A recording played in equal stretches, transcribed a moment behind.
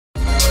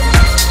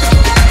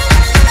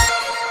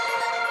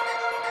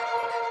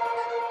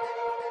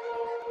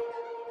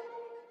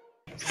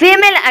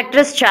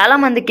Actress చాలా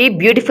మందికి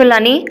beautiful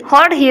అని,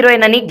 హాట్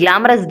హీరోయిన్ అని,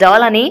 గ్లామరస్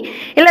డాల్ అని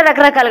ఇలా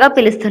రకరకాలుగా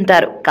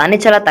పిలుస్తుంటారు. కానీ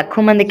చాలా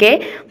తక్కువ మందికే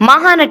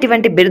మహానటి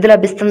వంటి బిరుదు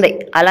లభిస్తుంది.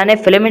 అలానే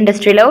ఫిలిం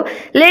ఇండస్ట్రీలో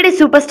లేడీ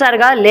సూపర్ స్టార్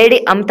గా, లేడీ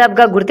అమితాబ్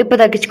గా గుర్తింపు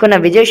దక్కించుకున్న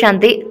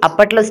విజయశాంతి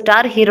అప్పట్లో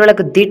స్టార్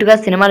హీరోలకు ధీటుగా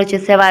సినిమాలు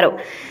చేసేవారు.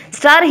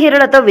 స్టార్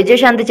హీరోలతో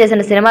విజయశాంతి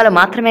చేసిన సినిమాలు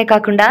మాత్రమే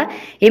కాకుండా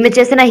ఈమె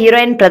చేసిన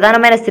హీరోయిన్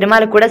ప్రధానమైన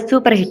సినిమాలు కూడా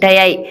సూపర్ హిట్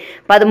అయ్యాయి.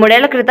 13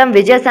 ఏళ్ల క్రితం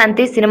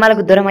విజయశాంతి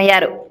సినిమాలకు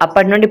దూరమయ్యారు.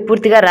 అప్పటి నుండి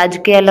పూర్తిగా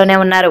రాజకీయాల్లోనే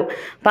ఉన్నారు.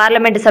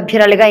 పార్లమెంటు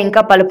సభ్యురాలిగా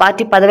ఇంకా పలు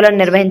పార్టీ పదవులను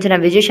నిర్వహించిన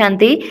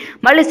విజయశాంతి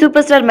మళ్ళీ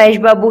సూపర్ స్టార్ మహేష్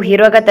బాబు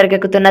హీరోగా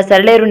తెరకెక్కుతున్న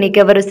సరిలేరు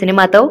నీకెవరు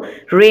సినిమాతో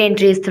రీ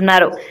ఎంట్రీ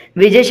ఇస్తున్నారు.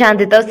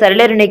 విజయశాంతితో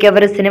సరిలేరు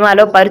నీకెవరు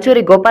సినిమాలో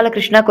పరుచూరి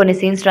గోపాలకృష్ణ కొన్ని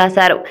సీన్స్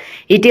రాశారు.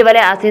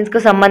 ఇటీవలే ఆ సీన్స్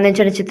కు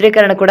సంబంధించిన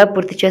చిత్రీకరణ కూడా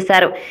పూర్తి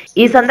చేశారు.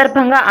 ఈ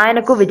సందర్భంగా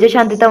ఆయనకు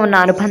విజయశాంతితో ఉన్న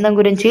అనుబంధం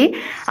గురించి,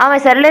 ఆమె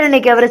సరిలేరు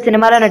నీకెవరు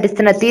సినిమాలో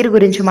నటిస్తున్న తీరు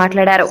గురించి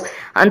మాట్లాడారు.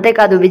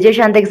 అంతేకాదు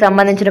విజయశాంతికి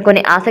సంబంధించిన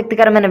కొన్ని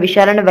ఆసక్తికరమైన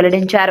విషయాలను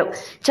వెల్లడించారు.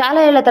 చాలా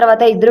ఏళ్ల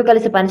తర్వాత ఇద్దరు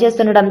కలిసి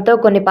పనిచేస్తుండటంతో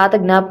కొన్ని పాత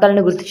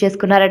జ్ఞాపకాలను గుర్తు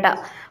చేసుకున్నారట.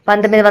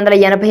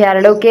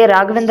 1986లో కె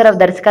రాఘవేంద్రరావు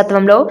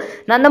దర్శకత్వంలో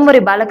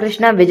నందమూరి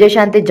బాలకృష్ణ,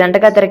 విజయశాంతి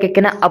జంటగా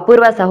తెరకెక్కిన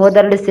అపూర్వ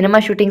సహోదరుడు సినిమా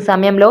షూటింగ్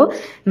సమయంలో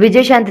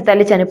విజయశాంతి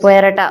తల్లి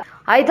చనిపోయారట.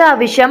 అయితే ఆ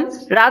విషయం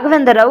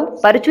రాఘవేంద్రరావు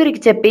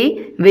పరుచూరికి చెప్పి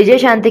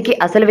విజయశాంతికి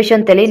అసలు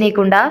విషయం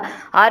తెలియనీయకుండా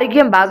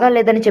ఆరోగ్యం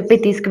బాగాలేదని చెప్పి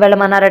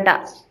తీసుకువెళ్లమన్నారట.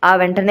 ఆ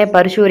వెంటనే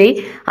పరుచూరి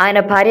ఆయన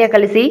భార్య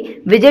కలిసి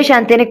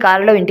విజయశాంతిని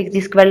కారులో ఇంటికి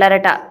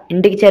తీసుకువెళ్లారట.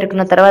 ఇంటికి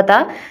చేరుకున్న తర్వాత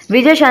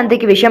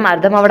విజయశాంతికి విషయం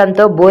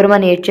అర్థమవడంతో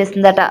బోరుమని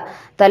ఏడ్చేసిందట.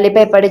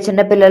 తల్లిపై పడి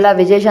చిన్నపిల్లల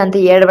విజయశాంతి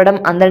ఏడవడం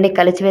అందరినీ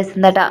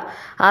కలిచివేసిందట.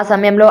 ఆ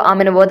సమయంలో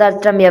ఆమెను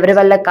ఓదార్చడం ఎవరి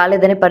వల్ల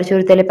కాలేదని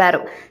పరుచూరి తెలిపారు.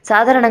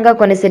 సాధారణంగా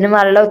కొన్ని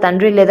సినిమాలలో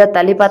తండ్రి లేదా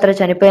తల్లి పాత్ర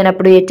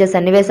చనిపోయినప్పుడు ఏడ్చే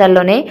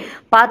సన్నివేశాల్లోనే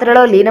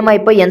పాత్రలో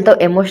లీనమైపోయి ఎంతో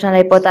ఎమోషనల్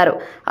అయిపోతారు.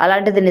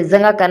 అలాంటిది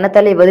నిజంగా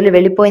కన్నతల్లి వదిలి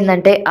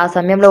వెళ్ళిపోయిందంటే ఆ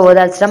సమయంలో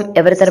ఓదార్చడం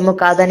ఎవరి తరము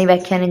కాదని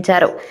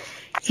వ్యాఖ్యానించారు.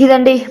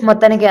 ఇదండి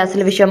మొత్తానికి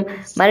అసలు విషయం.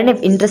 మరిన్ని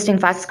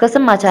ఇంట్రెస్టింగ్ ఫ్యాక్ట్స్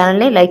కోసం మా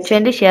ఛానల్ని లైక్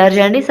చేయండి, షేర్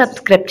చేయండి,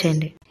 సబ్స్క్రైబ్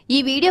చేయండి. ఈ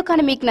వీడియో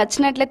కానీ మీకు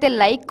నచ్చినట్లయితే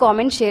లైక్,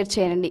 కామెంట్, షేర్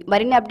చేయండి.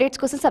 మరిన్ని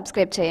అప్డేట్స్ కోసం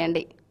సబ్స్క్రైబ్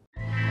చేయండి.